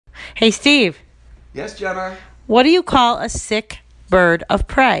Hey, Steve, Yes, Jenna. what do you call a sick bird of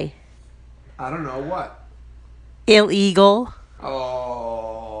prey? I don't know what. Illegal.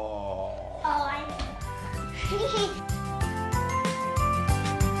 Oh.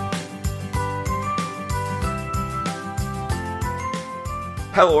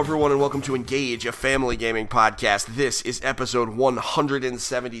 Hello, everyone, and welcome to Engage, a family gaming podcast. This is episode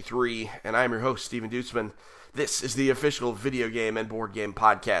 173, and I'm your host, Steven Dutzman. This is the official video game and board game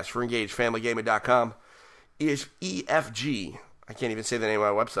podcast for EngageFamilyGaming.com. EFG, I can't even say the name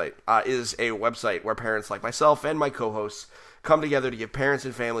of my website, is a website where parents like myself and my co-hosts come together to give parents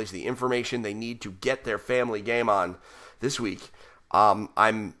and families the information they need to get their family game on. This week, I'm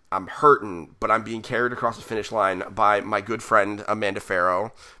hurting, but I'm being carried across the finish line by my good friend Amanda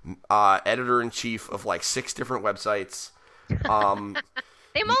Farrow, editor-in-chief of like 6 different websites.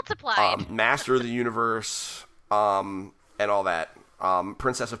 They multiplied. Master of the Universe, and all that.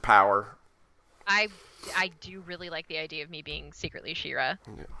 Princess of Power. I do really like the idea of me being secretly She-Ra.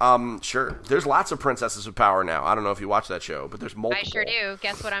 Sure. There's lots of Princesses of Power now. I don't know if you watch that show, but there's multiple. I sure do.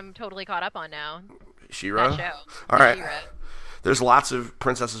 Guess what I'm totally caught up on now? She-Ra? That show. All right. She-Ra. There's lots of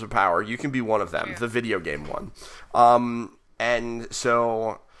Princesses of Power. You can be one of them, True. the video game one. And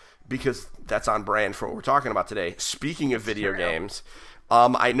so, because that's on brand for what we're talking about today, speaking of video games,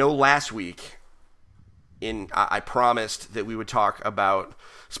 I know last week I promised that we would talk about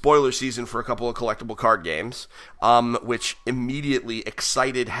spoiler season for a couple of collectible card games, which immediately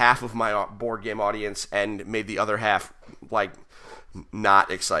excited half of my board game audience and made the other half, like,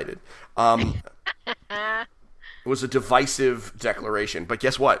 not excited. It was a divisive declaration, but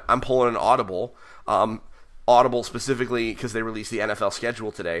guess what? I'm pulling an Audible. Audible specifically because they released the NFL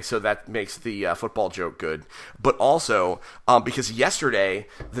schedule today, so that makes the football joke good. But also because yesterday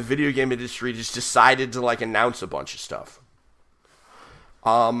the video game industry just decided to like announce a bunch of stuff.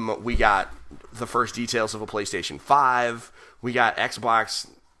 We got the first details of a PlayStation 5. We got Xbox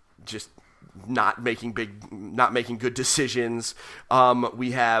just not making good decisions.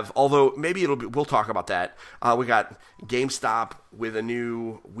 We have, although maybe we'll talk about that. We got GameStop with a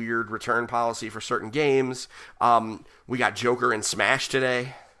new weird return policy for certain games. We got Joker and Smash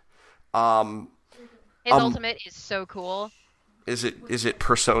today. His Ultimate is so cool. Is it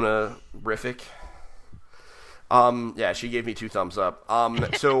Persona-rific? Yeah, she gave me 2 thumbs up.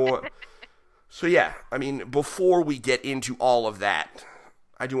 So yeah, I mean, before we get into all of that,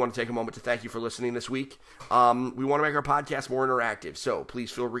 I do want to take a moment to thank you for listening this week. We want to make our podcast more interactive, so please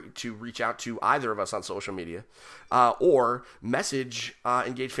feel free to reach out to either of us on social media or message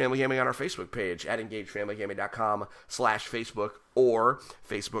Engage Family Gaming on our Facebook page at engagefamilygaming.com/Facebook or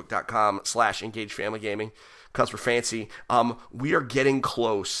facebook.com/engagefamilygaming because we're fancy. We are getting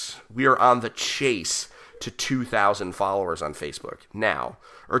close. We are on the chase to 2,000 followers on Facebook now,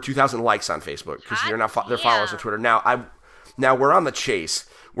 or 2,000 likes on Facebook because they're followers on Twitter. Now we're on the chase.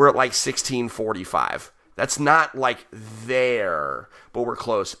 We're at like 1645. That's not like there, but we're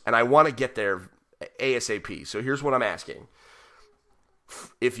close. And I want to get there ASAP. So here's what I'm asking.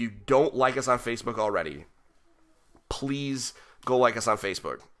 If you don't like us on Facebook already, please go like us on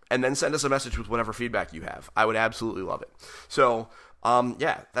Facebook. And then send us a message with whatever feedback you have. I would absolutely love it. So,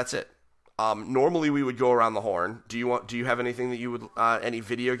 yeah, that's it. Normally we would go around the horn. Do you have anything that you would, any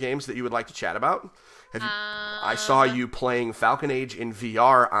video games that you would like to chat about? I saw you playing Falcon Age in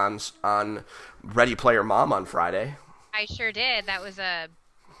VR on Ready Player Mom on Friday. I sure did. That was a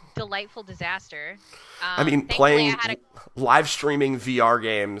delightful disaster. I mean, playing live streaming VR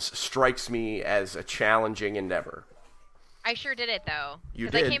games strikes me as a challenging endeavor. I sure did it, though. You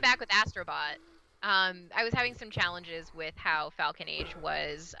did. Because I came back with Astrobot. I was having some challenges with how Falcon Age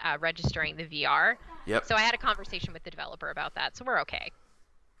was registering the VR. Yep. So I had a conversation with the developer about that, so we're okay.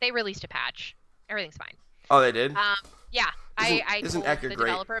 They released a patch. Everything's fine. Oh, they did? Yeah. I isn't told Eka the great?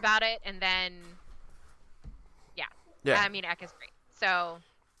 developer about it, and then, yeah. I mean, Eka's great. So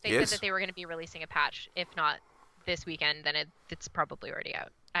they said that they were going to be releasing a patch. If not this weekend, then it's probably already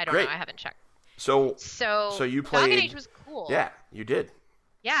out. I don't know. I haven't checked. So you played... Falcon Age was cool. Yeah, you did.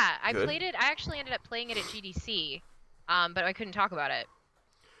 Yeah, I Good. played it. I actually ended up playing it at GDC, but I couldn't talk about it.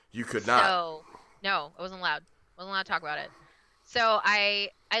 You could not. So, no, I wasn't allowed. Wasn't allowed to talk about it. So I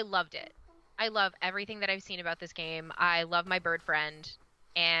loved it. I love everything that I've seen about this game. I love my bird friend,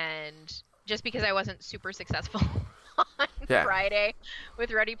 and just because I wasn't super successful on Friday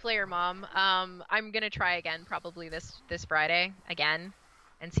with Ready Player Mom, I'm gonna try again probably this Friday again,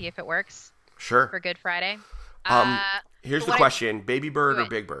 and see if it works. Sure. For Good Friday. Here's the question: Baby Bird or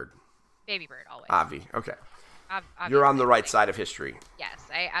Big Bird? Baby Bird, always. Avi, okay. Obviously. You're on the right side of history. Yes,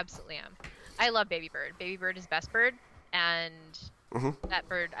 I absolutely am. I love Baby Bird. Baby Bird is best bird, and That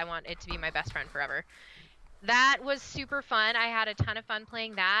bird, I want it to be my best friend forever. That was super fun. I had a ton of fun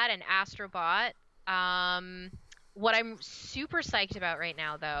playing that and Astrobot. What I'm super psyched about right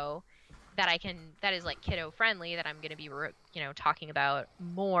now, though, that is like kiddo friendly, that I'm going to be, talking about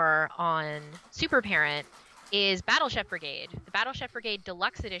more on Super Parent, is Battle Chef Brigade. The Battle Chef Brigade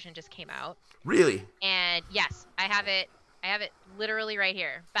Deluxe Edition just came out. Really? And yes, I have it literally right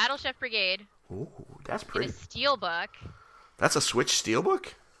here. Battle Chef Brigade. Ooh, that's pretty. In a steelbook. That's a Switch steelbook?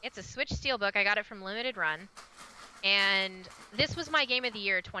 It's a Switch steelbook. I got it from Limited Run. And this was my game of the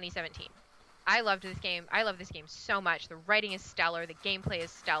year 2017. I loved this game. I love this game so much. The writing is stellar. The gameplay is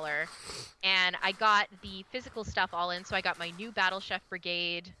stellar. And I got the physical stuff all in. So I got my new Battle Chef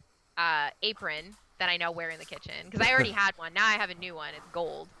Brigade apron that I now wear in the kitchen. Because I already had one. Now I have a new one. It's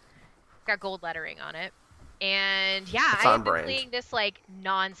gold. It's got gold lettering on it. And yeah, I've been playing this like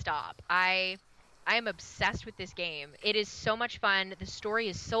nonstop. I am obsessed with this game. It is so much fun. The story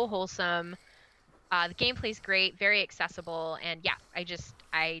is so wholesome. The gameplay's great, very accessible, and yeah, I just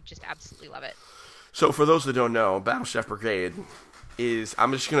absolutely love it. So for those that don't know, Battle Chef Brigade is,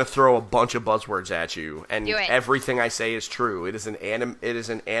 I'm just gonna throw a bunch of buzzwords at you, and everything I say is true. It is an anime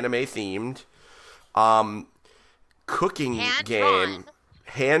themed cooking game,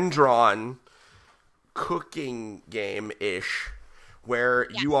 hand drawn cooking game ish. Where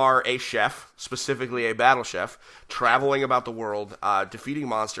you are a chef, specifically a battle chef, traveling about the world, defeating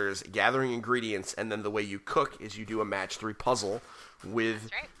monsters, gathering ingredients, and then the way you cook is you do a match 3 puzzle with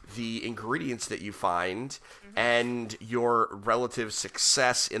the ingredients that you find, and your relative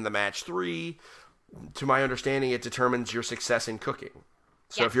success in the match 3, to my understanding, it determines your success in cooking.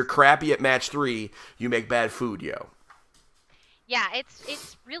 So if you're crappy at match 3, you make bad food, yo. Yeah,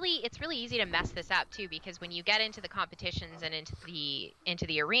 it's really easy to mess this up too, because when you get into the competitions and into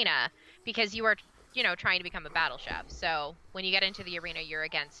the arena, because you are trying to become a battle chef. So when you get into the arena, you're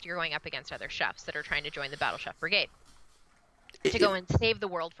going up against other chefs that are trying to join the Battle Chef Brigade to go and save the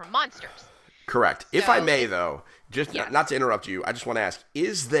world from monsters. Correct. If I may, though, just not to interrupt you, I just want to ask: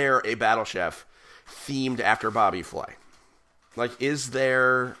 is there a battle chef themed after Bobby Flay? Like, is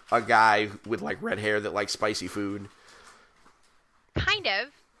there a guy with like red hair that likes spicy food? Kind of,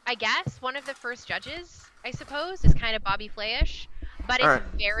 I guess. One of the first judges, I suppose, is kind of Bobby Flay-ish, but it's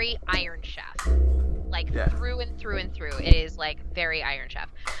very Iron Chef. Like, through and through and through. It is, like, very Iron Chef.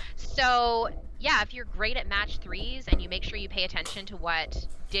 So, yeah, if you're great at match 3s and you make sure you pay attention to what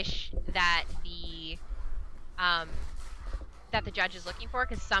dish that the judge is looking for,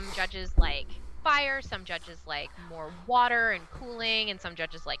 because some judges like fire, some judges like more water and cooling, and some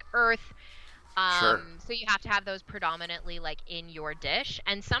judges like earth. So you have to have those predominantly like in your dish,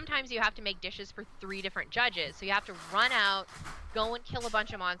 and sometimes you have to make dishes for 3 different judges. So you have to run out, go and kill a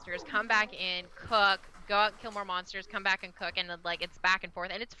bunch of monsters, come back in, cook, go out and kill more monsters, come back and cook, and like it's back and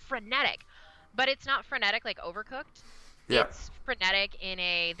forth, and it's frenetic. But it's not frenetic like Overcooked. Yeah. It's frenetic in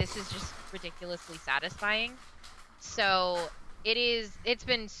a, this is just ridiculously satisfying. So it's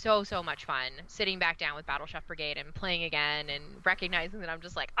been so much fun sitting back down with Battle Chef Brigade and playing again and recognizing that I'm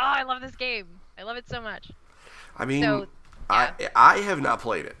just like, oh, I love this game. I love it so much. I mean, I have not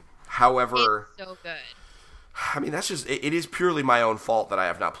played it. However, it's so good. I mean, that's just, it is purely my own fault that I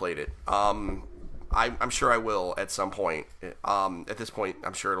have not played it. I'm sure I will at some point. At this point,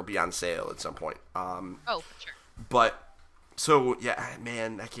 I'm sure it'll be on sale at some point. For sure. But, so, yeah,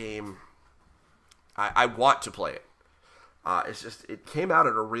 man, that game, I want to play it. It's just, it came out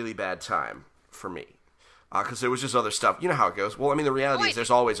at a really bad time for me. Because there was just other stuff. You know how it goes. Well, I mean, the reality is there's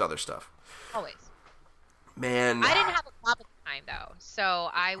always other stuff. Always. Man. I didn't have a job at the time, though. So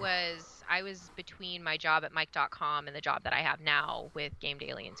I was between my job at Mike.com and the job that I have now with Game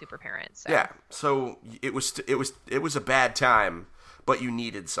Daily and Super Parents. So. Yeah. So it was a bad time, but you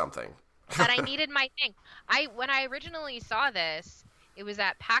needed something. But I needed my thing. When I originally saw this, it was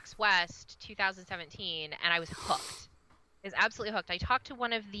at PAX West 2017, and I was hooked. Is absolutely hooked. I talked to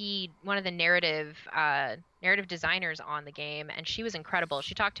one of the narrative designers on the game, and she was incredible.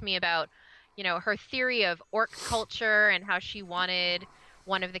 She talked to me about, her theory of orc culture and how she wanted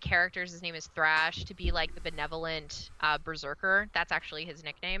one of the characters, his name is Thrash, to be like the benevolent berserker. That's actually his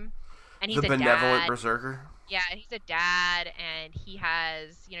nickname. And he's the benevolent berserker? Yeah, and he's a dad, and he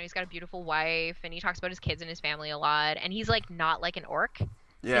has, he's got a beautiful wife, and he talks about his kids and his family a lot, and he's like not like an orc.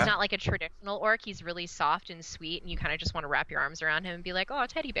 Yeah. He's not like a traditional orc. He's really soft and sweet, and you kind of just want to wrap your arms around him and be like, oh,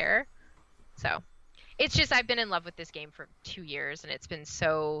 teddy bear. So it's just, I've been in love with this game for 2 years, and it's been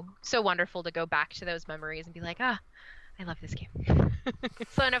so wonderful to go back to those memories and be like, I love this game.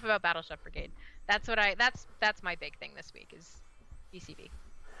 So enough about Battle Chef Brigade. That's my big thing this week is BCB.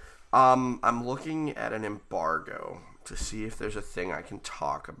 I'm looking at an embargo to see if there's a thing I can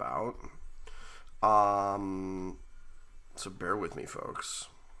talk about. So bear with me, folks.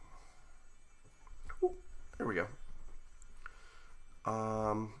 Ooh, there we go.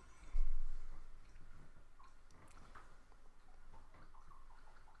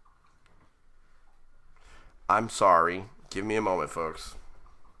 I'm sorry. Give me a moment, folks.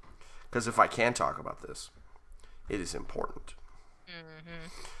 Because if I can talk about this, it is important.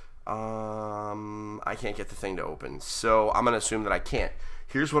 I can't get the thing to open, so I'm going to assume that I can't.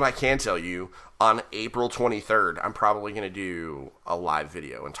 Here's what I can tell you. On April 23rd, I'm probably going to do a live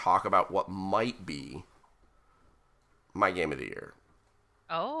video and talk about what might be my game of the year.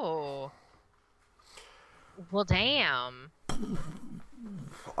 Oh. Well, damn.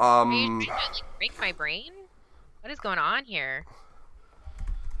 Are you trying to, like, break my brain? What is going on here?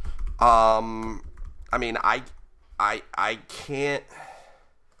 I mean, I can't.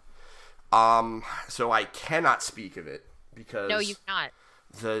 So I cannot speak of it because No, you cannot.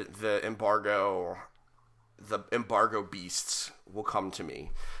 The embargo beasts will come to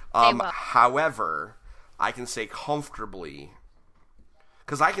me. They will. However, I can say comfortably,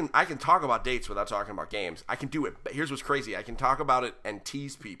 because I can talk about dates without talking about games. I can do it. But here's what's crazy: I can talk about it and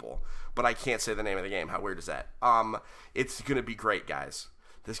tease people, but I can't say the name of the game. How weird is that? It's gonna be great, guys.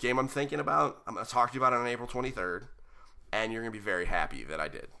 This game I'm thinking about, I'm gonna talk to you about it on April 23rd, and you're gonna be very happy that I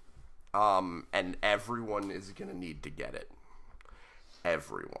did. And everyone is gonna need to get it.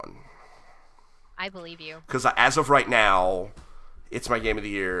 Everyone. I believe you. Because as of right now, it's my game of the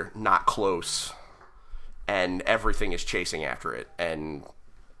year, not close, and everything is chasing after it. And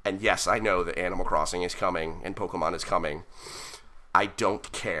yes, I know that Animal Crossing is coming and Pokemon is coming. I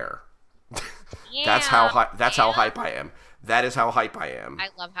don't care. Yeah, That's how hype I am. That is how hype I am. I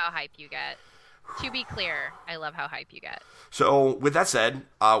love how hype you get. To be clear, I love how hype you get. So, with that said,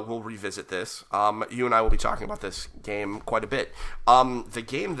 we'll revisit this. You and I will be talking about this game quite a bit. The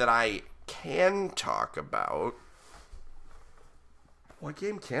game that I can talk about... What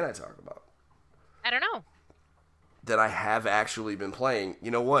game can I talk about? I don't know. That I have actually been playing.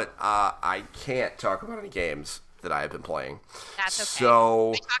 You know what? I can't talk about any games that I have been playing. That's okay.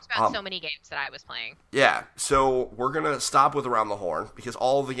 So, I talked about so many games that I was playing. Yeah, so we're going to stop with Around the Horn, because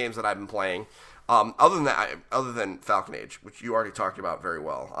all of the games that I've been playing... other than Falcon Age, which you already talked about very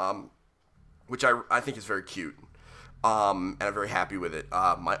well, which I think is very cute, and I'm very happy with it.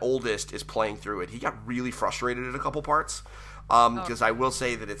 My oldest is playing through it. He got really frustrated at a couple parts, because I will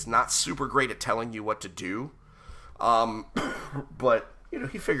say that it's not super great at telling you what to do, but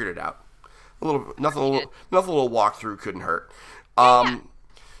he figured it out. Nothing a little walkthrough couldn't hurt.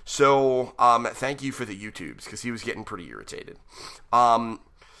 So thank you for the YouTubes, because he was getting pretty irritated.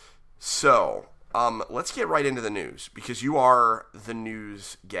 So, let's get right into the news, because you are the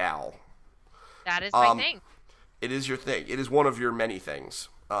news gal. That is my thing. It is your thing. It is one of your many things.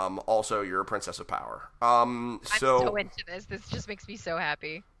 Also, you're a princess of power. I'm so into this. This just makes me so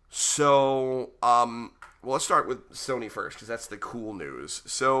happy. So, well, let's start with Sony first, because that's the cool news.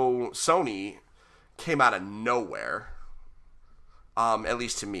 So, Sony came out of nowhere, at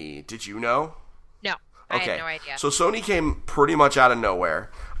least to me. Did you know? No, I had no idea. So, Sony came pretty much out of nowhere.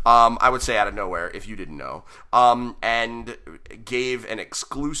 I would say out of nowhere, if you didn't know, and gave an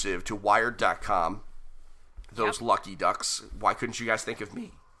exclusive to Wired.com. Those lucky ducks. Why couldn't you guys think of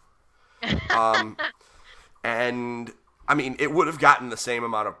me? And, I mean, it would have gotten the same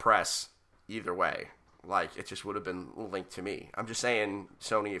amount of press either way. Like, it just would have been linked to me. I'm just saying,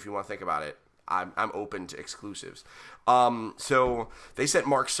 Sony, if you want to think about it, I'm open to exclusives. So, they sent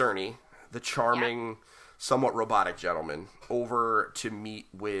Mark Cerny, the charming... somewhat robotic gentleman, over to meet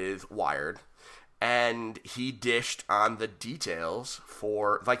with Wired, and he dished on the details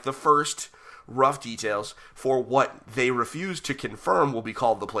for, like, the first rough details for what they refused to confirm will be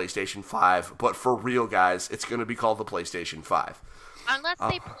called the PlayStation 5, but for real, guys, it's going to be called the PlayStation 5. Unless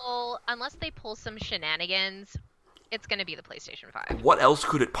they pull some shenanigans, it's going to be the PlayStation 5. What else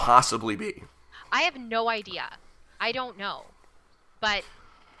could it possibly be? I have no idea. I don't know. But...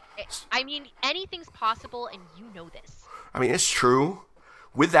 I mean, anything's possible, and you know this. I mean, it's true.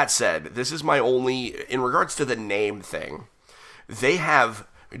 With that said, this is my only... In regards to the name thing, they have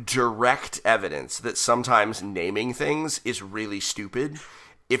direct evidence that sometimes naming things is really stupid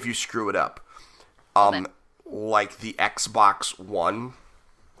if you screw it up. Like the Xbox One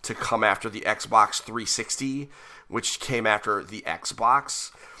to come after the Xbox 360, which came after the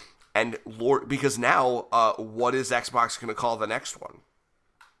Xbox. And because now, what is Xbox going to call the next one?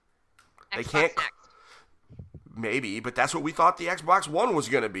 They can't. Next. Maybe, but that's what we thought the Xbox One was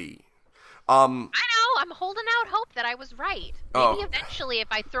going to be. I know. I'm holding out hope that I was right. Maybe eventually, if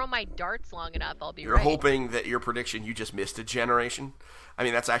I throw my darts long enough, I'll be right. You're hoping that your prediction, you just missed a generation? I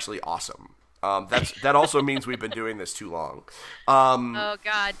mean, that's actually awesome. That also means we've been doing this too long. Oh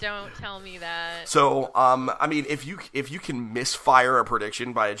God, don't tell me that. So, I mean, if you can misfire a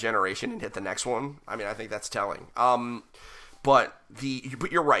prediction by a generation and hit the next one, I mean, I think that's telling. But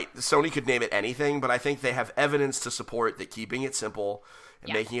you're right. Sony could name it anything, but I think they have evidence to support that keeping it simple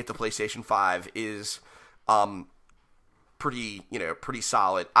and making it the PlayStation 5 is pretty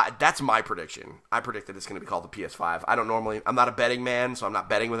solid. That's my prediction. I predict that it's going to be called the PS5. I'm not a betting man, so I'm not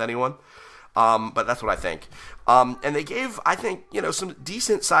betting with anyone. But that's what I think. And they gave, I think, some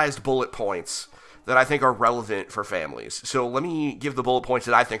decent-sized bullet points that I think are relevant for families. So let me give the bullet points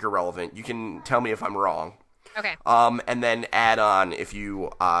that I think are relevant. You can tell me if I'm wrong. Okay. And then add on if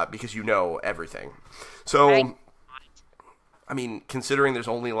you, because you know everything. So, I mean, considering there's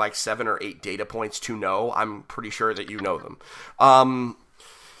only like 7 or 8 data points to know, I'm pretty sure that you know them.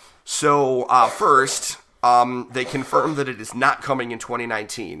 First, they confirmed that it is not coming in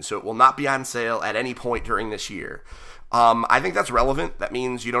 2019, so it will not be on sale at any point during this year. I think that's relevant. That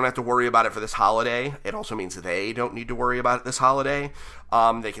means you don't have to worry about it for this holiday. It also means they don't need to worry about it this holiday.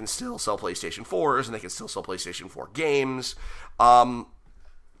 They can still sell PlayStation 4s, and they can still sell PlayStation 4 games.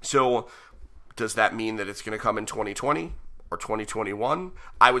 So does that mean that it's going to come in 2020 or 2021?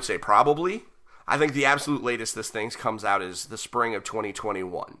 I would say probably. I think the absolute latest this thing comes out is the spring of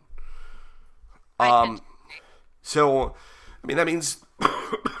 2021. So, I mean, that means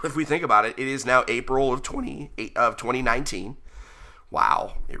if we think about it, it is now April of 2019.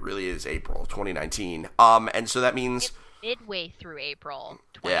 Wow, it really is April of 2019. And so that means it's midway through April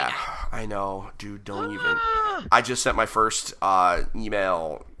 2019. Yeah, I know, dude. Don't even. I just sent my first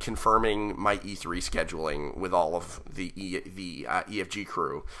email confirming my E3 scheduling with all of the EFG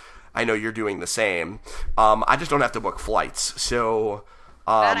crew. I know you're doing the same. I just don't have to book flights, so.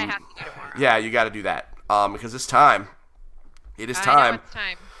 That I have to do tomorrow. Yeah, you got to do that because it's time. It is time. I know it's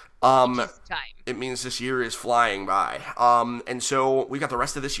time. It is time. It means this year is flying by. And so we got the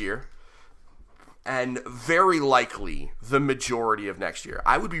rest of this year, and very likely the majority of next year.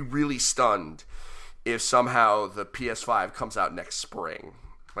 I would be really stunned if somehow the PS5 comes out next spring.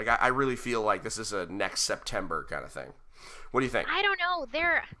 Like I really feel like this is a next September kind of thing. What do you think? I don't know.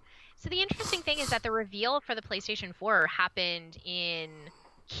 So the interesting thing is that the reveal for the PlayStation 4 happened in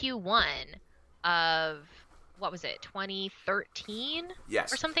Q1 of, what was it, 2013?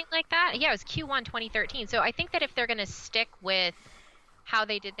 Yes. Or something like that? Yeah, it was Q1 2013. So I think that if they're going to stick with how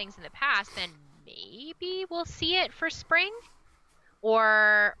they did things in the past, then maybe we'll see it for spring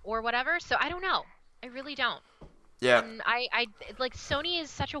or whatever. So I don't know. I really don't. Yeah. And I like, Sony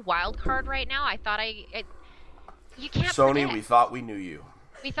is such a wild card right now. I thought you can't Sony, predict. we thought we knew you.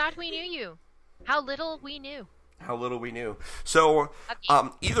 We thought we knew you. How little we knew. How little we knew. So,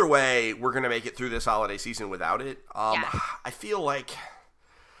 either way, we're going to make it through this holiday season without it. I feel like,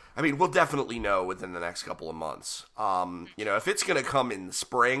 I mean, we'll definitely know within the next couple of months. If it's going to come in the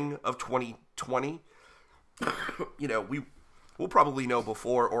spring of 2020, we'll probably know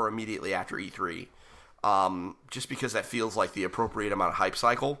before or immediately after E3. Just because that feels like the appropriate amount of hype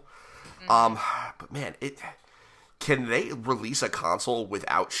cycle. But man, can they release a console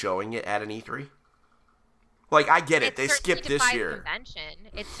without showing it at an E3? Like, I get it. They skipped this year. Convention.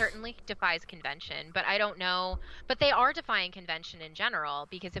 It certainly defies convention, but I don't know. But they are defying convention in general,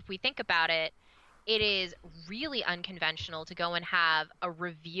 because if we think about it, it is really unconventional to go and have a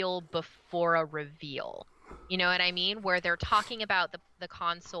reveal before a reveal. You know what I mean? Where they're talking about the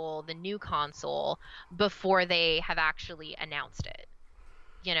console, the new console, before they have actually announced it.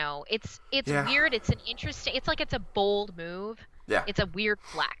 It's weird. It's an interesting. It's like it's a bold move. Yeah. It's a weird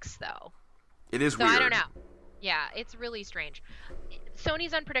flex, though. It is weird. I don't know. Yeah, it's really strange.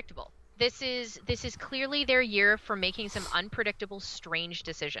 Sony's unpredictable. This is clearly their year for making some unpredictable, strange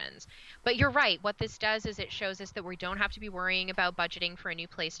decisions. But you're right. What this does is it shows us that we don't have to be worrying about budgeting for a new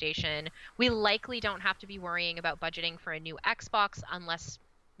PlayStation. We likely don't have to be worrying about budgeting for a new Xbox unless,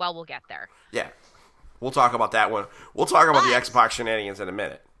 well, we'll get there. Yeah. We'll talk about that one. We'll talk about the Xbox shenanigans in a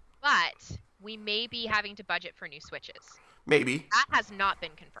minute. But we may be having to budget for new Switches. Maybe. That has not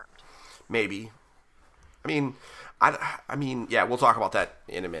been confirmed. Maybe. I mean, yeah, we'll talk about that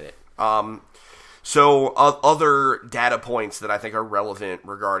in a minute. So other data points that I think are relevant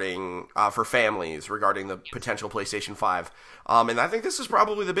regarding for families regarding the potential PlayStation 5, and I think this is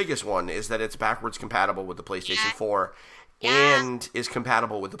probably the biggest one, is that it's backwards compatible with the PlayStation 4 and is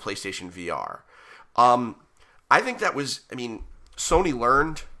compatible with the PlayStation VR. I think that was, Sony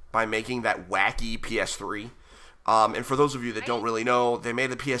learned by making that wacky PS3 And for those of you that don't really know, they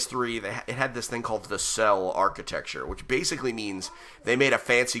made the PS3. It had this thing called the Cell architecture, which basically means they made a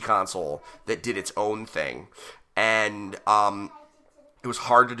fancy console that did its own thing. And it was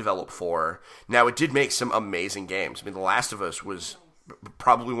hard to develop for. Now, it did make some amazing games. I mean, The Last of Us was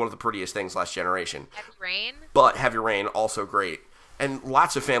probably one of the prettiest things last generation. Heavy Rain? But Heavy Rain, also great. And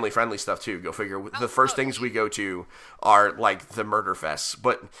lots of family-friendly stuff, too. Go figure. The first things we go to are, like, the murder fests.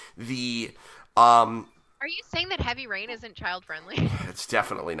 But the... Are you saying that Heavy Rain isn't child-friendly? It's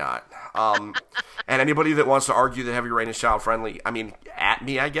definitely not. And anybody that wants to argue that Heavy Rain is child-friendly, I mean, at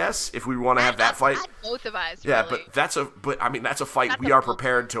me, I guess, if we want to have that fight. At both of us, yeah, really. but that's a fight we are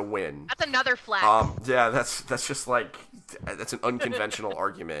prepared to win. That's another flex. Yeah, that's just like, that's an unconventional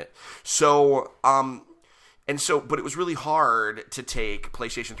argument. So, but it was really hard to take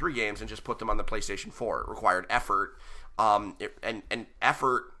PlayStation 3 games and just put them on the PlayStation 4. It required effort, and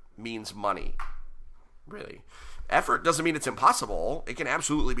effort means money. Really. Effort doesn't mean it's impossible. It can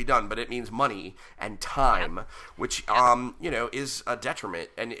absolutely be done, but it means money and time, which, is a detriment.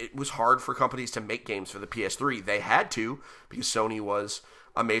 And it was hard for companies to make games for the PS3. They had to, because Sony was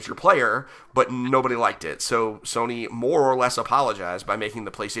a major player, but nobody liked it. So Sony more or less apologized by making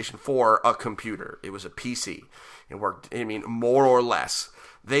the PlayStation 4 a computer. It was a PC. It worked, more or less.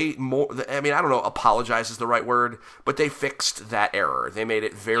 I don't know, apologize is the right word, but they fixed that error. They made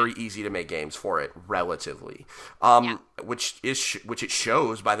it very easy to make games for it, relatively. Which it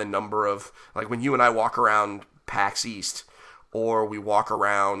shows by the number of, like, when you and I walk around PAX East, or we walk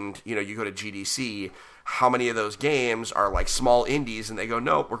around, you go to GDC, how many of those games are, like, small indies, and they go,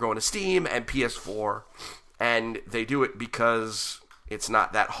 nope, we're going to Steam and PS4, and they do it because it's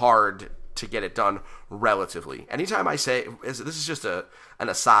not that hard to get it done relatively. Anytime I say, this is just an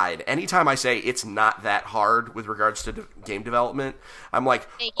aside, anytime I say it's not that hard with regards to game development, I'm like,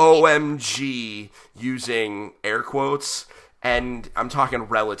 OMG, using air quotes, and I'm talking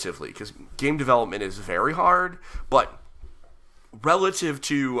relatively, because game development is very hard, but relative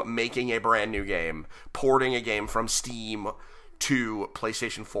to making a brand new game, porting a game from Steam to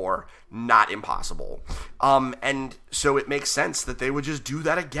PlayStation 4, not impossible. And so it makes sense that they would just do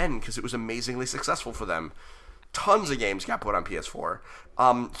that again, because it was amazingly successful for them. Tons of games got put on PS4.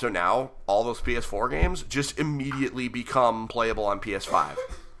 So now, all those PS4 games just immediately become playable on PS5.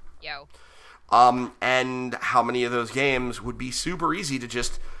 Yo. And how many of those games would be super easy to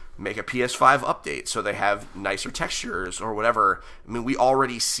just make a PS5 update so they have nicer textures or whatever. I mean, we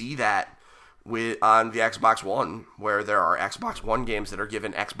already see that on the Xbox One, where there are Xbox One games that are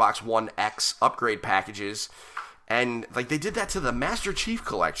given Xbox One X upgrade packages, and like they did that to the Master Chief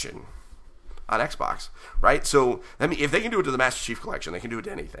Collection on Xbox, right? So I mean, if they can do it to the Master Chief Collection, they can do it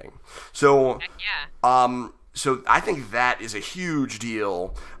to anything. So so I think that is a huge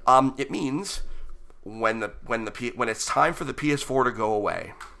deal. It means when it's time for the PS4 to go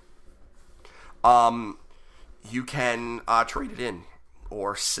away, you can trade it in,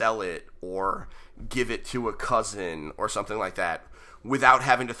 or sell it, or give it to a cousin, or something like that, without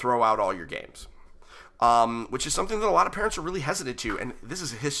having to throw out all your games. Which is something that a lot of parents are really hesitant to, and this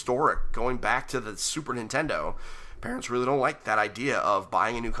is historic, going back to the Super Nintendo. Parents really don't like that idea of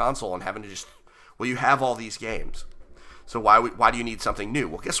buying a new console and having to just, well, you have all these games, so why do you need something new?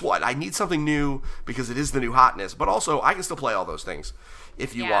 Well, guess what? I need something new because it is the new hotness, but also I can still play all those things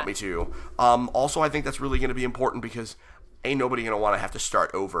if you want me to. Also, I think that's really going to be important because ain't nobody going to want to have to start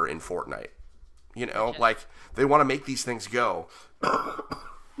over in Fortnite. Like, they want to make these things go.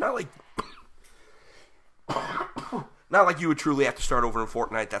 Not like you would truly have to start over in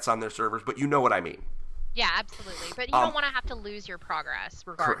Fortnite that's on their servers, but you know what I mean. Yeah, absolutely. But you don't want to have to lose your progress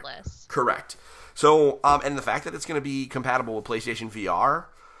regardless. Correct. So, and the fact that it's going to be compatible with PlayStation VR,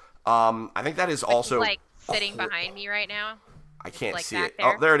 I think that is also... like sitting behind me right now. I can't see it.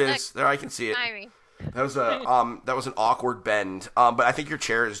 There. Oh, there it is. There, I can see it. I mean... That was an awkward bend. But I think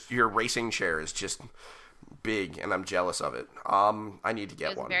your racing chair is just big, and I'm jealous of it. I need to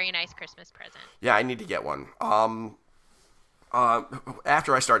get one. It was a very nice Christmas present. Yeah, I need to get one.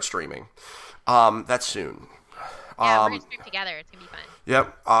 After I start streaming. That's soon. Yeah, we're gonna stream together. It's gonna be fun.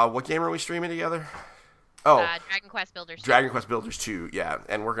 Yep. What game are we streaming together? Oh, Dragon Quest Builders 2. Dragon Quest Builders 2, yeah.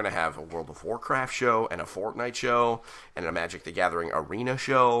 And we're going to have a World of Warcraft show, and a Fortnite show, and a Magic the Gathering Arena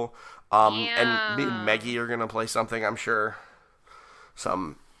show. And me and Meggie are going to play something, I'm sure.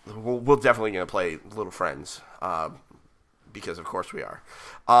 We're definitely going to play Little Friends, because of course we are.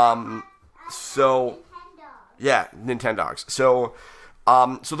 Yeah, Nintendogs. So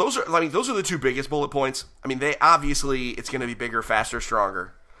those are the two biggest bullet points. I mean, it's going to be bigger, faster,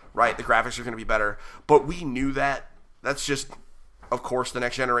 stronger. Right, the graphics are going to be better, but we knew that. That's just Of course, the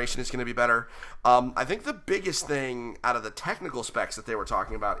next generation is going to be better. I think the biggest thing out of the technical specs that they were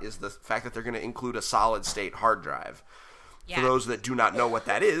talking about is the fact that they're going to include a solid-state hard drive. Yes. For those that do not know what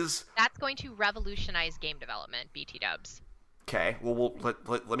that is, that's going to revolutionize game development, BT dubs. Okay, well,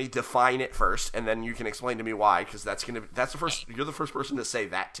 let me define it first, and then you can explain to me why, because you're the first person to say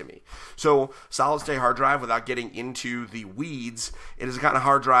that to me. So, solid-state hard drive, without getting into the weeds, it is a kind of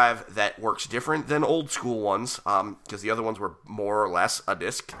hard drive that works different than old-school ones, because the other ones were more or less a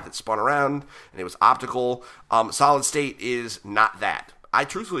disk that spun around, and it was optical. Solid-state is not that. I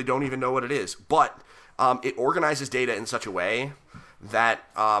truthfully don't even know what it is, but it organizes data in such a way that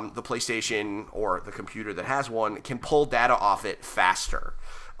the PlayStation or the computer that has one can pull data off it faster.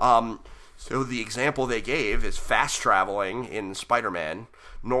 So the example they gave is fast traveling in Spider-Man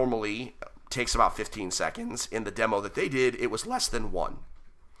normally takes about 15 seconds. In the demo that they did, it was less than 1.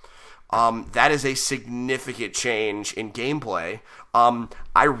 That is a significant change in gameplay.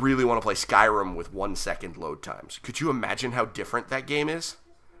 I really want to play Skyrim with 1 second load times. Could you imagine how different that game is?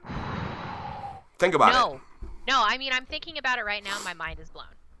 Think about it. No, I mean, I'm thinking about it right now, and my mind is blown.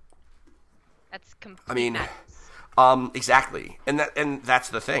 That's complete madness. Exactly, and that's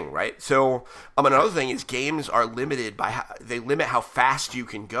the thing, right? So, another thing is games are limited by they limit how fast you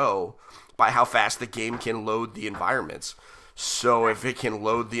can go by how fast the game can load the environments. So, if it can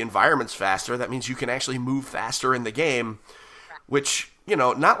load the environments faster, that means you can actually move faster in the game, which,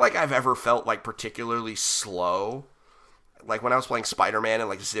 not like I've ever felt like particularly slow. Like when I was playing Spider-Man and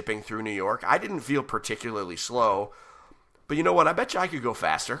like zipping through New York, I didn't feel particularly slow. But you know what? I bet you I could go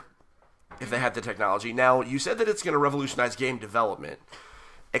faster if they had the technology. Now, you said that it's going to revolutionize game development.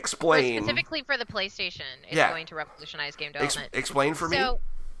 Explain. Specifically for the PlayStation, it's going to revolutionize game development. Explain for me. So,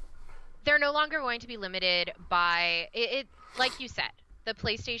 they're no longer going to be limited by it. Like you said, the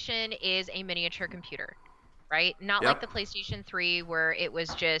PlayStation is a miniature computer, right? Not like the PlayStation 3 where it was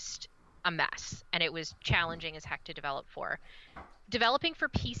just a mess and it was challenging as heck to develop for. Developing for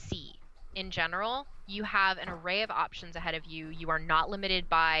PC in general, you have an array of options ahead of you. You are not limited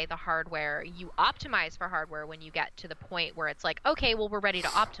by the hardware. You optimize for hardware when you get to the point where it's like, okay, well, we're ready to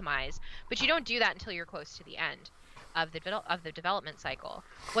optimize, but you don't do that until you're close to the end of the development cycle.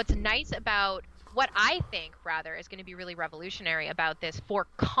 What's nice about what I think rather is going to be really revolutionary about this for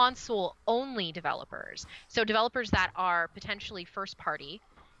console only developers, so developers that are potentially first party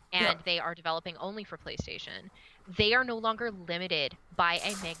and they are developing only for PlayStation, they are no longer limited by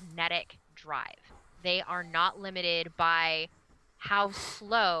a magnetic drive. They are not limited by how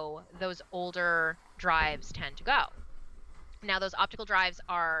slow those older drives tend to go. Now, those optical drives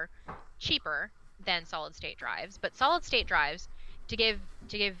are cheaper than solid-state drives, but solid-state drives, to give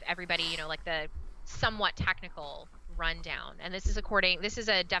everybody, like the somewhat technical rundown, and this is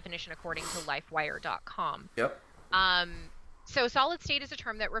a definition according to lifewire.com. Yep. So solid state is a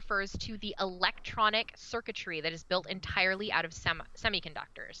term that refers to the electronic circuitry that is built entirely out of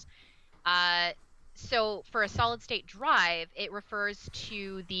semiconductors. So for a solid state drive, it refers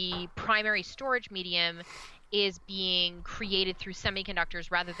to the primary storage medium is being created through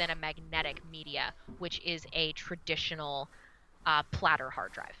semiconductors rather than a magnetic media, which is a traditional platter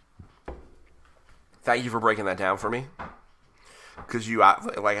hard drive. Thank you for breaking that down for me, because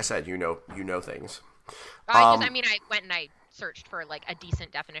like I said, you know things. I went and I searched for like a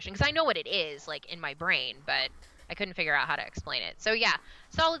decent definition because I know what it is like in my brain, but I couldn't figure out how to explain it. So yeah,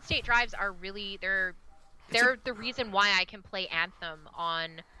 solid state drives are really they're the reason why I can play Anthem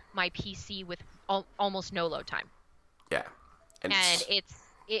on my PC with almost no load time. Yeah, and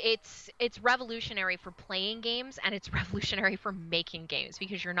it's revolutionary for playing games, and it's revolutionary for making games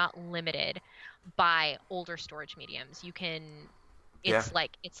because you're not limited by older storage mediums. You can it's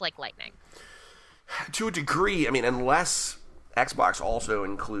like lightning. To a degree, unless Xbox also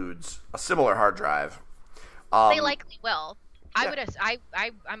includes a similar hard drive. They likely will.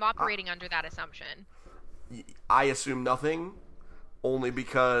 I'm operating under that assumption. I assume nothing, only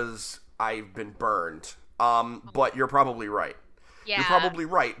because I've been burned. But you're probably right. Yeah. You're probably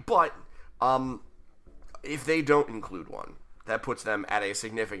right. But if they don't include one, that puts them at a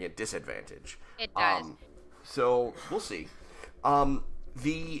significant disadvantage. It does. So we'll see.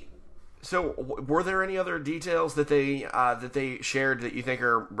 So, were there any other details that they shared that you think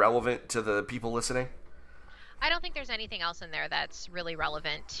are relevant to the people listening? I don't think there's anything else in there that's really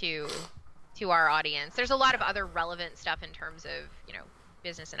relevant to our audience. There's a lot of other relevant stuff in terms of,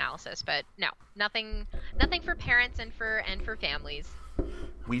 business analysis, but no, nothing for parents and for families.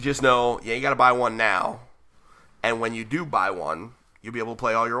 We just know, you got to buy one now, and when you do buy one, you'll be able to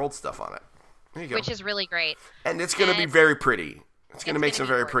play all your old stuff on it. There you go. Which is really great. And it's going to be very pretty. It's going to make some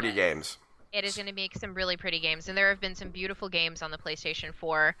very pretty games. It is going to make some really pretty games, and there have been some beautiful games on the PlayStation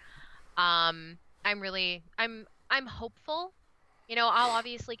 4. I'm hopeful. You know,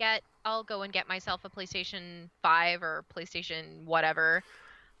 I'll go and get myself a PlayStation 5 or PlayStation whatever.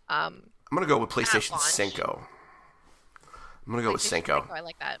 I'm gonna go with At PlayStation launch. Cinco. I'm gonna go with PlayStation Cinco. I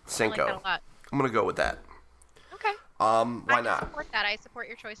like that. I like Cinco. that a lot. I'm gonna go with that. Okay. Why I not? support that. I support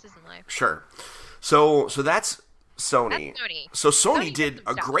your choices in life. Sure. So that's Sony. That's Sony. So Sony Sony did did a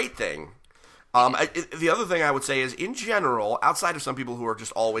some stuff. great thing. The other thing I would say is, in general, outside of some people who are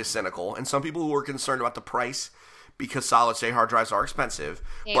just always cynical, and some people who are concerned about the price because solid-state hard drives are expensive.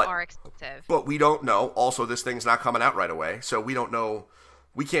 They are expensive. But we don't know. Also, this thing's not coming out right away, so we don't know.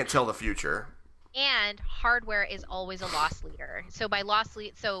 We can't tell the future. And hardware is always a loss leader. So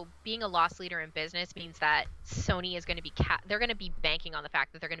being a loss leader in business means that Sony is going to be they're going to be banking on the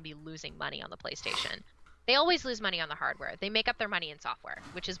fact that they're going to be losing money on the PlayStation. They always lose money on the hardware. They make up their money in software,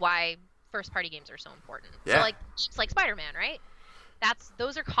 which is why first-party games are so important. Yeah. So it's like Spider-Man, right?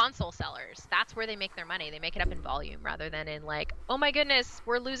 Those are console sellers. That's where they make their money. They make it up in volume rather than in like, oh my goodness,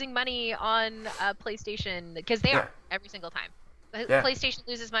 we're losing money on PlayStation, because they are every single time. Yeah. PlayStation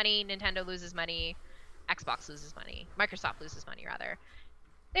loses money, Nintendo loses money, Xbox loses money, Microsoft loses money rather.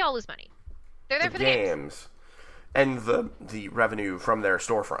 They all lose money. They're there for the games. And the revenue from their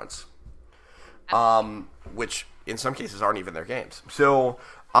storefronts, which in some cases aren't even their games. So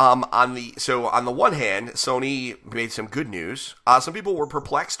on the one hand, Sony made some good news. Some people were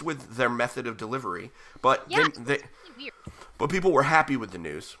perplexed with their method of delivery, but It's really weird. but people were happy with the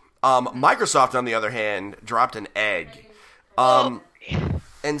news. Microsoft, on the other hand, dropped an egg.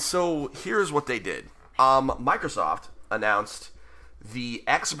 And so here's what they did. Microsoft announced the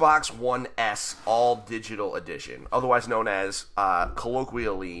Xbox One S All Digital Edition, otherwise known as,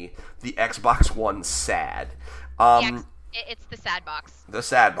 colloquially, the Xbox One SAD. It's the sad box. The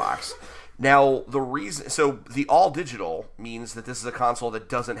SAD box. Now, the All Digital means that this is a console that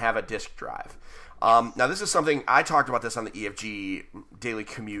doesn't have a disk drive. Now, this is something, I talked about this on the EFG Daily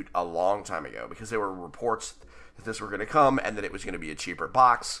Commute a long time ago, because there were reports that this were going to come and that it was going to be a cheaper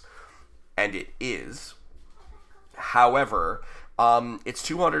box, and it is. However, it's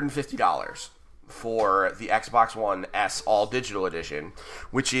 $250 for the Xbox One S All Digital Edition,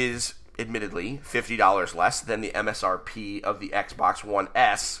 which is admittedly $50 less than the MSRP of the Xbox One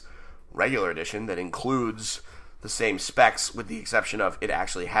S regular edition that includes the same specs, with the exception of it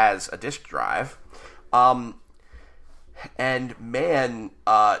actually has a disk drive. And man,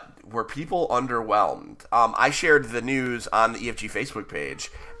 were people underwhelmed. I shared the news on the EFG Facebook page,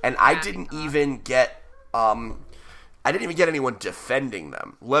 and I didn't even get anyone defending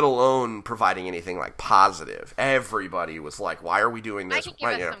them, let alone providing anything like positive. Everybody was like, "Why are we doing this?" I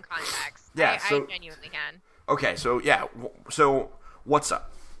can give us some context. Yeah, I genuinely can. Okay, so what's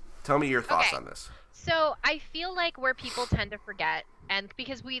up? Tell me your thoughts on this. So I feel like where people tend to forget, and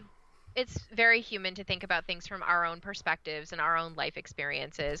because it's very human to think about things from our own perspectives and our own life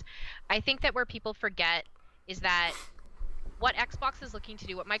experiences. I think that where people forget is that what Xbox is looking to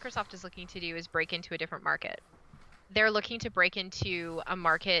do, what Microsoft is looking to do, is break into a different market. They're looking to break into a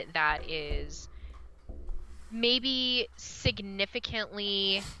market that is maybe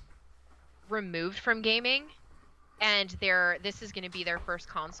significantly removed from gaming, and this is going to be their first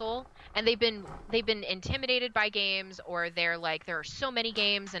console, and they've been intimidated by games, or they're like, there are so many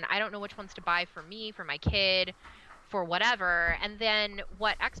games and I don't know which ones to buy for me, for my kid, for whatever. And then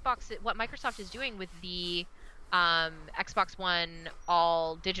what Microsoft is doing with the Xbox One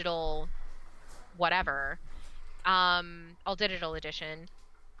all digital whatever, all digital edition,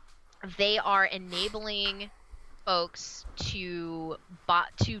 they are enabling folks to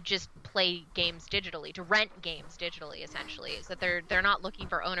just play games digitally, to rent games digitally, essentially. Is that they're not looking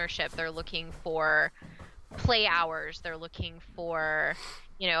for ownership, they're looking for play hours, they're looking for,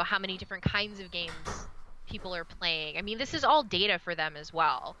 how many different kinds of games people are playing. I mean, this is all data for them as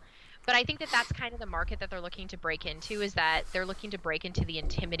well. But I think that that's kind of the market that they're looking to break into, is that they're looking to break into the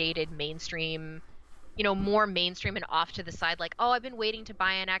intimidated mainstream, more mainstream and off to the side, like, oh, I've been waiting to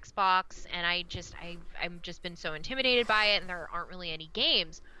buy an Xbox and I've just been so intimidated by it and there aren't really any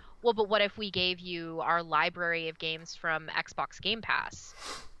games. Well, but what if we gave you our library of games from Xbox Game Pass,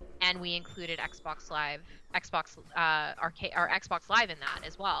 and we included Xbox Live in that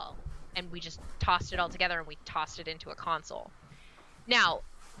as well, and we just tossed it all together and we tossed it into a console. Now,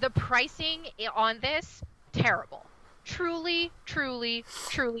 the pricing on this, terrible. Truly, truly,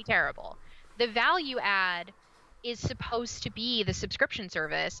 truly terrible. The value add is supposed to be the subscription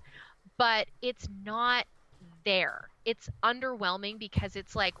service, but it's not there. It's underwhelming because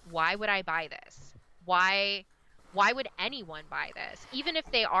it's like, why would I buy this? Why Why would anyone buy this? Even if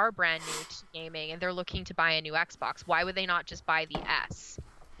they are brand new to gaming and they're looking to buy a new Xbox, why would they not just buy the S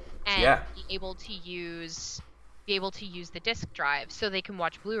and be able to use the disc drive so they can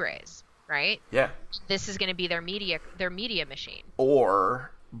watch Blu-rays, right? Yeah. This is going to be their media machine.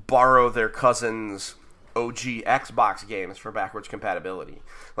 Or borrow their cousin's OG Xbox games for backwards compatibility.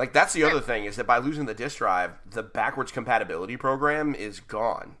 Like, that's the other thing, is that by losing the disc drive, the backwards compatibility program is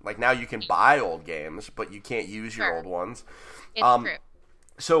gone. Like, now you can buy old games, but you can't use your old ones. It's true.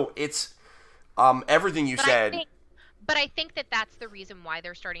 So it's everything you said. But I think that that's the reason why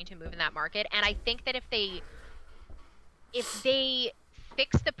they're starting to move in that market. And I think that if they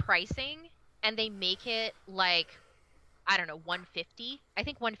fix the pricing and they make it like, I don't know, 150. I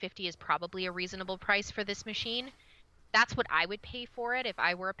think 150 is probably a reasonable price for this machine. That's what I would pay for it if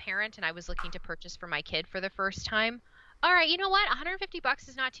I were a parent and I was looking to purchase for my kid for the first time. All right, you know what? $150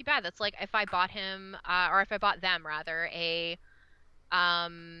 is not too bad. That's like if I bought him, or if I bought them rather, a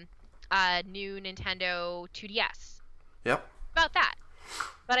new Nintendo 2DS. Yep. About that.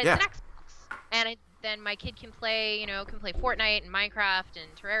 But it's an Xbox, and then my kid can play Fortnite and Minecraft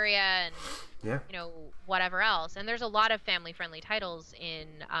and Terraria and whatever else. And there's a lot of family-friendly titles in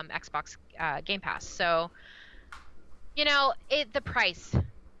Xbox Game Pass. So, the price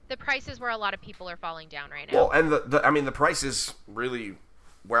is where a lot of people are falling down right now. Well, and the price is really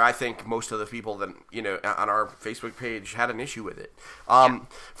where I think most of the people that on our Facebook page had an issue with it.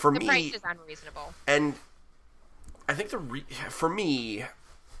 For me, the price is unreasonable. And I think for me,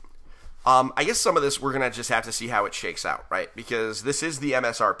 I guess some of this we're gonna just have to see how it shakes out, right? Because this is the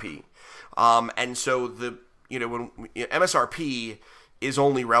MSRP, and so when MSRP is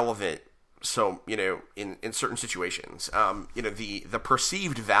only relevant, so in certain situations, the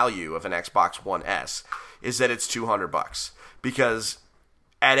perceived value of an Xbox One S is that it's $200 because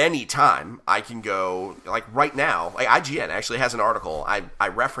at any time I can go, like right now, like IGN actually has an article, I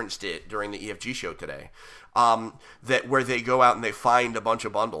referenced it during the EFG show today. That where they go out and they find a bunch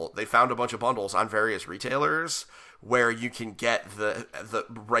of bundles on various retailers where you can get the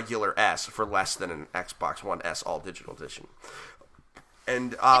regular S for less than an Xbox One S all digital edition.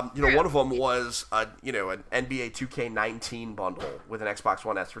 And one of them was an NBA 2K19 bundle with an Xbox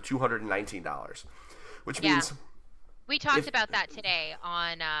One S for $219, which means we talked about that today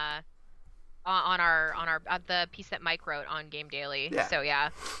on our the piece that Mike wrote on Game Daily. Yeah. So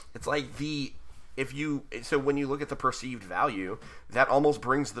it's like when you look at the perceived value, that almost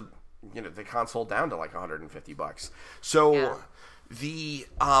brings the console down to like $150. So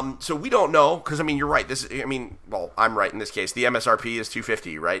so we don't know, because you're right. I'm right in this case. The MSRP is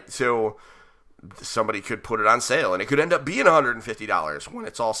 $250, right? So somebody could put it on sale, and it could end up being $150 when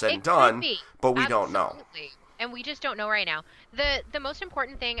it's all said and done. But we don't know. And we just don't know right now. The most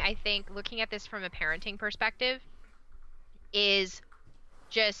important thing, I think, looking at this from a parenting perspective, is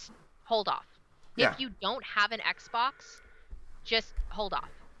just hold off. Yeah. If you don't have an Xbox, just hold off.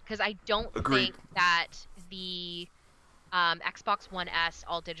 Because I don't Agreed. think that the Xbox One S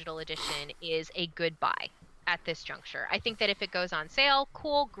All Digital Edition is a good buy at this juncture. I think that if it goes on sale,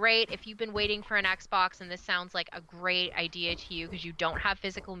 cool, great. If you've been waiting for an Xbox and this sounds like a great idea to you because you don't have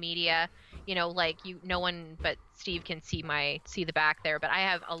physical media, no one but Steve can see the back there, but I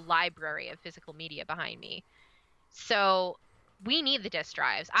have a library of physical media behind me. So we need the disc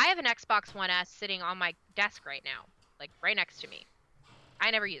drives. I have an Xbox One S sitting on my desk right now, like right next to me. I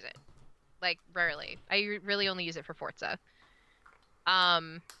never use it. Like, rarely. I really only use it for Forza.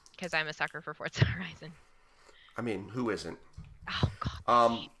 Because I'm a sucker for Forza Horizon. Who isn't? Oh,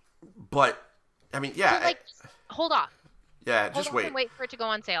 God. But, yeah. Hold off. Yeah, Hold just off wait. And wait for it to go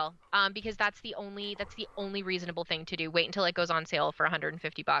on sale. Because that's the only reasonable thing to do. Wait until it goes on sale for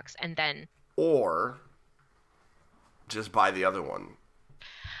 $150 and then. Or just buy the other one.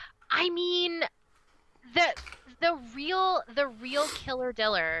 The real killer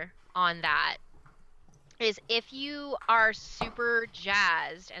diller on that is if you are super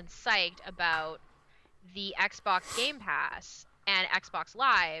jazzed and psyched about the Xbox Game Pass and Xbox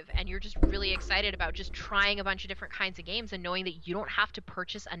Live, and you're just really excited about just trying a bunch of different kinds of games and knowing that you don't have to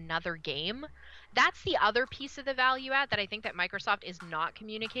purchase another game. That's the other piece of the value add that I think that Microsoft is not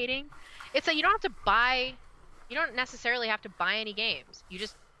communicating. It's that you don't necessarily have to buy any games. You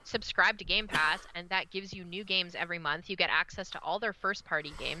just subscribe to Game Pass, and that gives you new games every month. You get access to all their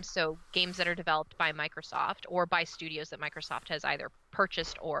first-party games, so games that are developed by Microsoft or by studios that Microsoft has either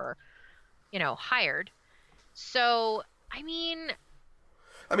purchased or, hired. So, I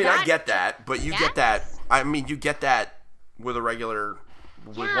get that, but you get that. You get that with a regular,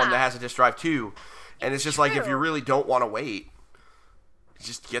 with one that has a disc drive too, and it's just like if you really don't want to wait,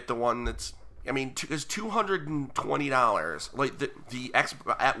 just get the one that's I mean, it's $220. Like the X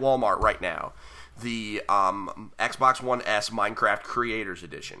at Walmart right now, the Xbox One S Minecraft Creators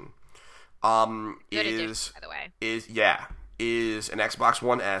Edition Good is edition, by the way. is an Xbox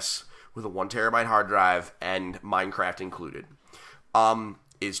One S with a 1 terabyte hard drive and Minecraft included.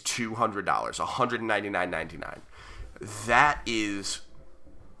 Is $200, $199.99. That is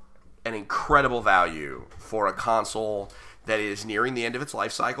an incredible value for a console that is nearing the end of its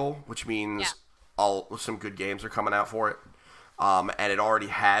life cycle, which means some good games are coming out for it. And it already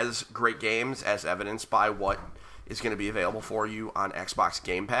has great games, as evidenced by what is going to be available for you on Xbox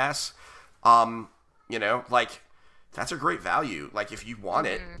Game Pass. You know, like, that's a great value. Like, if you want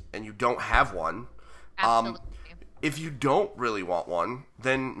it and you don't have one, Absolutely. if you don't really want one,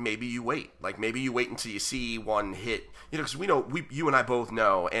 then maybe you wait. Like, maybe you wait until you see one hit. You know, because you and I both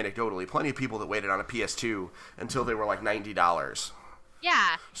know, anecdotally, plenty of people that waited on a PS2 until they were like $90.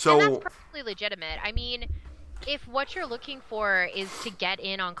 Yeah, So, and that's perfectly legitimate. I mean, if what you're looking for is to get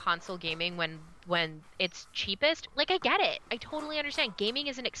in on console gaming when it's cheapest, like, I get it. I totally understand. Gaming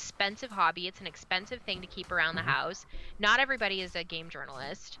is an expensive hobby. It's an expensive thing to keep around the house. Not everybody is a game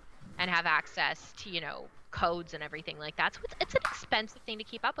journalist and have access to, you know, codes and everything like that. So it's an expensive thing to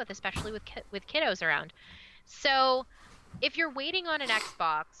keep up with, especially with kiddos around. So if you're waiting on an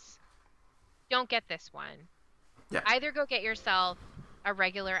Xbox, don't get this one. yeah. Either go get yourself a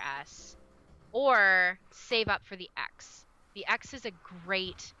regular S or save up for the X. The X is a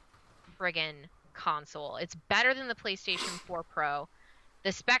great friggin' console. It's better than the PlayStation 4 Pro.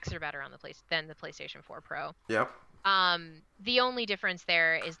 The specs are better on than the PlayStation 4 Pro. Yep. The only difference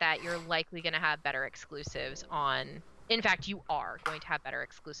there is that you're likely going to have better exclusives on. In fact, you are going to have better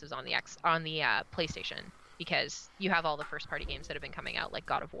exclusives on the PlayStation, because you have all the first-party games that have been coming out, like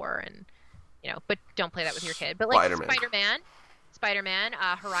God of War, and but don't play that with your kid. But like Spider-Man,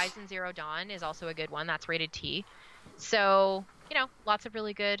 Horizon Zero Dawn is also a good one. That's rated T. So lots of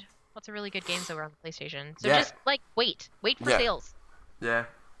really good games over on the PlayStation. So just like wait for sales. Yeah,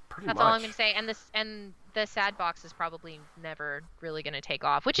 pretty much. That's all I'm gonna say. And the sad box is probably never really gonna take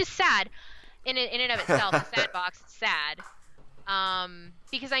off, which is sad in and of itself. The sad box is sad,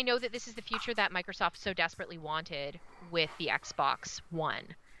 because I know that this is the future that Microsoft so desperately wanted with the Xbox One,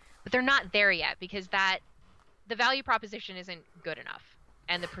 but they're not there yet, because the value proposition isn't good enough,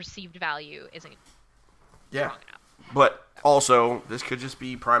 and the perceived value isn't strong enough. But also, this could just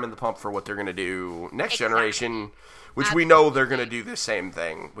be priming the pump for what they're going to do next generation, which we know they're going to do the same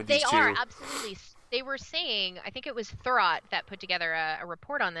thing with these two. They are, absolutely. They were saying, I think it was Thurrott that put together a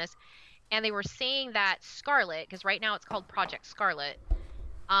report on this, and they were saying that Scarlet, because right now it's called Project Scarlet,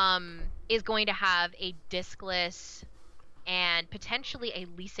 is going to have a diskless and potentially a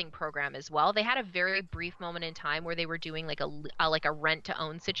leasing program as well. They had a very brief moment in time where they were doing like a rent to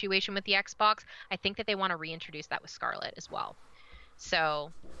own situation with the Xbox. I think that they want to reintroduce that with Scarlet as well.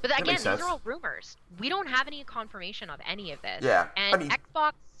 So, but again, these are all rumors. We don't have any confirmation of any of this. Yeah. And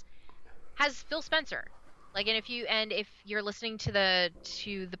Xbox has Phil Spencer. Like, and if you're listening to the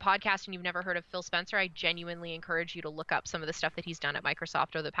podcast and you've never heard of Phil Spencer, I genuinely encourage you to look up some of the stuff that he's done at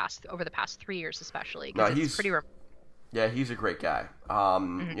Microsoft over the past 3 years, especially, because it's pretty. Yeah, he's a great guy.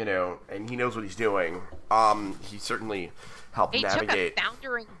 And he knows what he's doing. He certainly helped navigate. He took a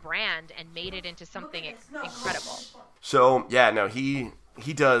foundering brand and made it into something incredible. So he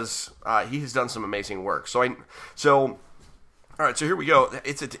does. He has done some amazing work. So all right. So here we go.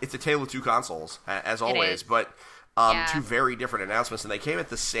 It's a tale of two consoles, as always, but two very different announcements, and they came on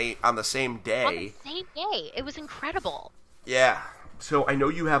the same day. On the same day, it was incredible. Yeah. So I know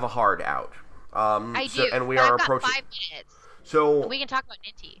you have a hard out. I do, and we are are approaching 5 minutes. So we can talk about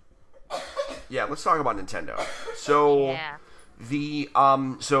Ninty. Yeah, let's talk about Nintendo. So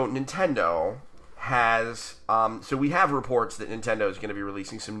so Nintendo has so we have reports that Nintendo is going to be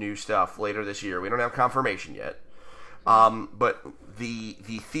releasing some new stuff later this year. We don't have confirmation yet, but the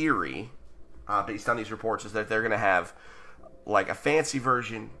theory based on these reports is that they're going to have like a fancy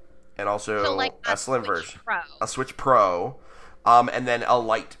version and also a slim version, a Switch Pro. And then a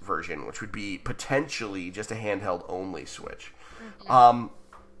light version, which would be potentially just a handheld-only Switch. Mm-hmm.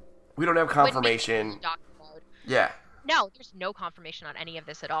 We don't have confirmation. Yeah. No, there's no confirmation on any of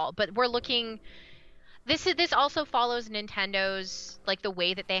this at all. But we're looking. This also follows Nintendo's, like, the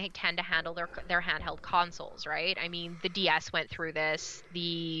way that they tend to handle their handheld consoles, right? I mean, the DS went through this,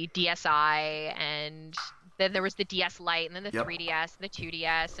 the DSi, and then there was the DS Lite, and then the 3DS, the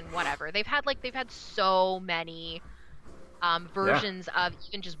 2DS, and whatever. They've had so many versions of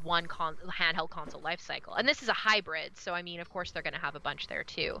even just one handheld console life cycle. And this is a hybrid, so I mean, of course they're going to have a bunch there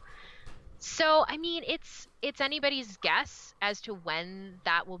too. So I mean, it's anybody's guess as to when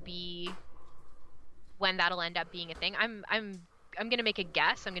that will be when that'll end up being a thing. I'm going to make a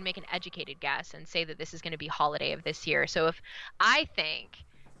guess. I'm going to make an educated guess and say that this is going to be holiday of this year. So if I think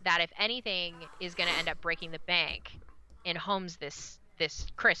that if anything is going to end up breaking the bank in homes this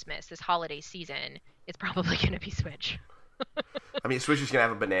Christmas, this holiday season, it's probably going to be Switch. I mean, Switch is going to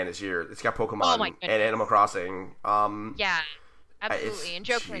have a bananas year. It's got Pokemon Oh my and goodness. Animal Crossing. Yeah, absolutely. And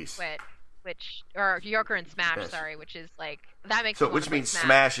Joker and Switch, or Joker and Smash, Yes. sorry, which is like, that makes So, me wanna which play means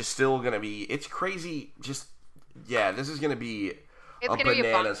Smash is still going to be, it's crazy. Just, yeah, this is going to be It's a gonna be a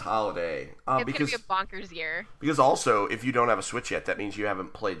bananas holiday. It's going Because to be a bonkers year. Because also, if you don't have a Switch yet, that means you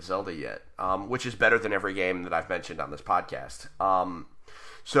haven't played Zelda yet, which is better than every game that I've mentioned on this podcast.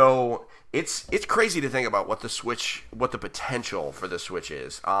 So it's crazy to think about what the potential for the Switch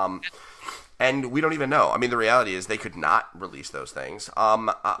is. And we don't even know. I mean, the reality is they could not release those things.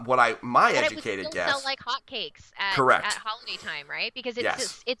 My But educated it would still guess, sell like hotcakes at Correct. holiday time, right? Because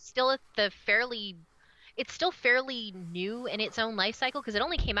Yes. it's still at it's still fairly new in its own life cycle because it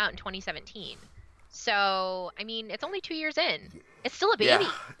only came out in 2017. So, I mean, it's only 2 years in. It's still a baby.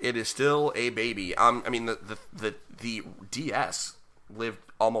 yeah, it is still a baby. I mean, the DS lived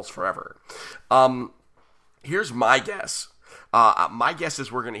almost forever. Here's my guess. My guess is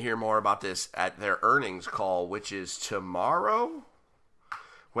we're going to hear more about this at their earnings call, which is tomorrow.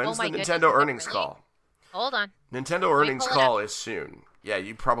 When's my the goodness, Nintendo is it earnings really? call? Hold on. Nintendo earnings pull it call is soon. Yeah,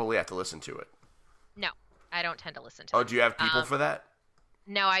 you probably have to listen to it. No, I don't tend to listen to Oh, them. do you have people for that?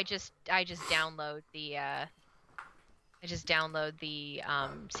 No, I just download the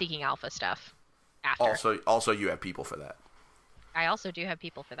Seeking Alpha stuff after. Also, you have people for that. I also do have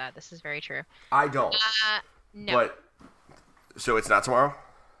people for that. This is very true. I don't. No. But so it's not tomorrow?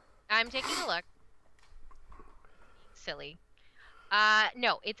 I'm taking a look. Silly.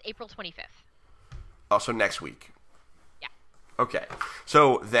 No, it's April 25th. Also next week. Yeah. Okay.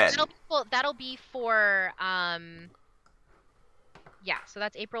 So then That'll be for yeah, so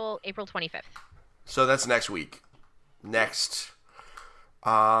that's April 25th. So that's next week. Next.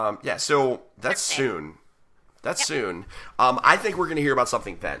 Yeah, so that's Thursday. soon. That's soon. I think we're going to hear about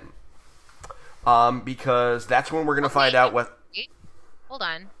something then. Because that's when we're going to find out what... Wait, hold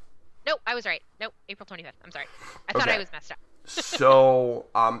on. Nope, I was right. Nope, April 25th. I'm sorry. I thought Okay. I was messed up. So,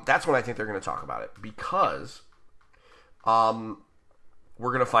 that's when I think they're going to talk about it. Because we're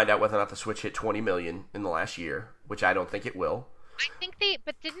going to find out whether or not the Switch hit 20 million in the last year, which I don't think it will. I think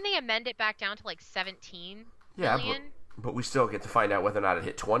but didn't they amend it back down to like 17 Yeah, million? but we still get to find out whether or not it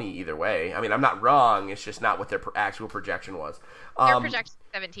hit 20 either way. I mean, I'm not wrong. It's just not what their actual projection was. Their projection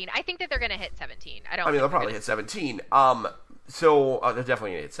 17. I think that they're going to hit 17. I mean, they'll probably hit 17. So they're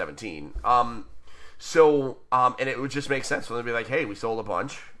definitely going to hit 17. And it would just make sense for them to be like, hey, we sold a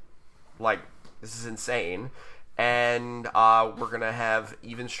bunch. Like, this is insane. And we're going to have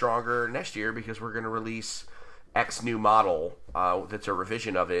even stronger next year because we're going to release X new model that's a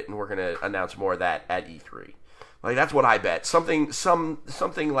revision of it, and we're going to announce more of that at E3. Like, that's what I bet. Something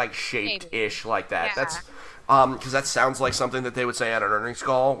like shaped-ish like that. Yeah. That's because that sounds like something that they would say on an earnings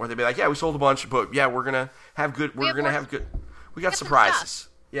call, where they'd be like, "Yeah, we sold a bunch, but yeah, we're gonna have good. We got some surprises.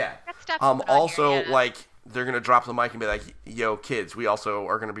 stuff. Yeah. Got stuff to put on Also, here, yeah. like, they're gonna drop the mic and be like, "Yo, kids, we also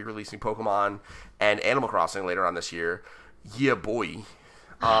are gonna be releasing Pokemon and Animal Crossing later on this year. Yeah, boy."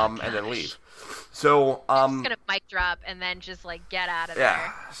 And then leave. So, Just gonna mic drop and then just like get out of yeah.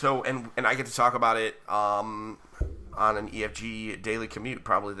 there. So, and I get to talk about it on an EFG daily commute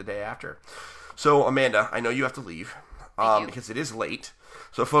probably the day after. So, Amanda, I know you have to leave because it is late.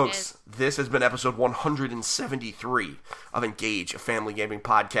 So, folks, this has been episode 173 of Engage, a family gaming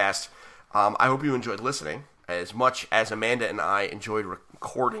podcast. I hope you enjoyed listening as much as Amanda and I enjoyed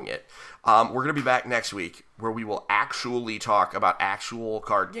recording it. We're going to be back next week where we will actually talk about actual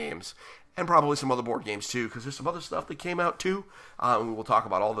card games and probably some other board games too, because there's some other stuff that came out too. And we will talk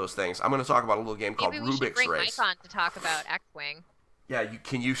about all those things. I'm going to talk about a little game called Maybe we should Rubik's bring Race. Mike on to talk about X-Wing. Yeah,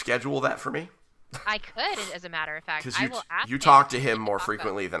 can you schedule that for me? I could, as a matter of fact. Because I will ask you him talk to if him he more can talk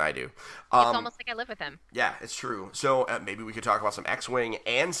frequently than I do. about it. It's almost like I live with him. Yeah, it's true. So maybe we could talk about some X-Wing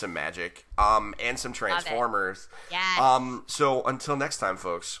and some Magic, and some Transformers. Yes. So until next time,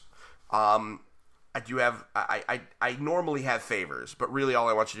 folks, I normally have favors, but really all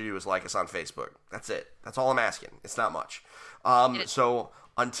I want you to do is like us on Facebook. That's it. That's all I'm asking. It's not much. So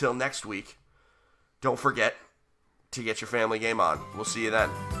until next week, don't forget to get your family game on. We'll see you then.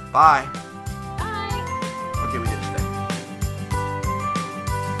 Bye. Bye. Okay, we did it today.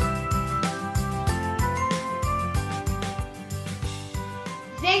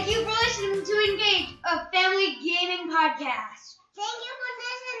 Thank you for listening to Engage, a family gaming podcast. Thank you for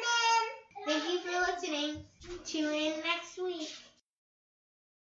listening. Thank you for listening. Tune in next week.